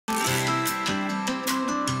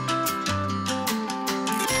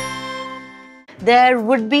there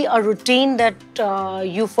would be a routine that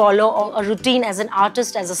you follow, or a routine as an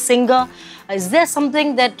artist, as a singer. Is there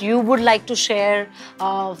something that you would like to share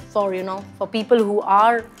for people who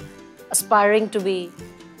are aspiring to be?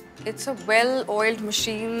 It's a well-oiled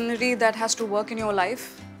machinery that has to work in your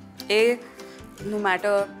life. No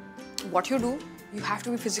matter what you do, you have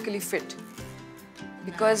to be physically fit.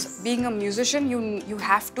 Because being a musician, you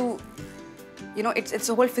have to, it's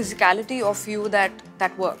the whole physicality of you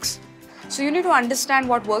that works. So you need to understand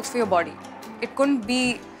what works for your body. It can't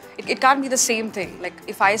be the same thing. Like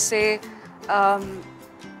if I say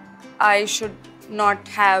I should not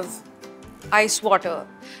have ice water,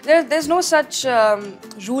 there's no such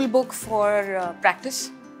rule book for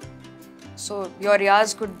practice. So your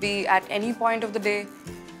riyaz could be at any point of the day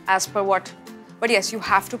as per what. But yes, you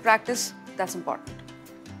have to practice. That's important.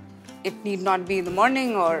 It need not be in the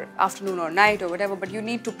morning or afternoon or night or whatever, but you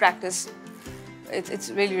need to practice. It's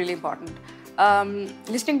really, really important.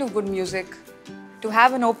 Listening to good music, to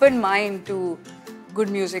have an open mind to good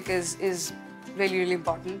music is really, really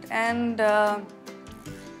important. And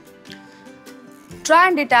try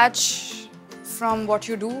and detach from what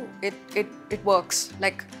you do. It works.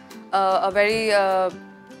 Like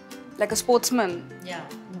like a sportsman. Yeah.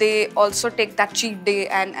 They also take that cheat day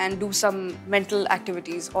and do some mental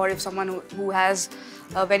activities. Or if someone who has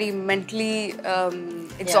a very mentally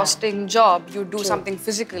exhausting job, you do something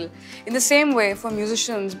physical. In the same way for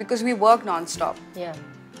musicians, because we work non-stop. Yeah.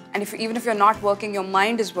 And even if you're not working, your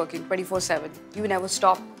mind is working 24/7. You never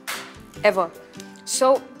stop, ever.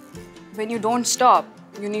 So when you don't stop,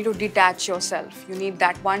 you need to detach yourself. You need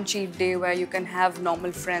that one cheat day where you can have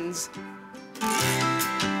normal friends,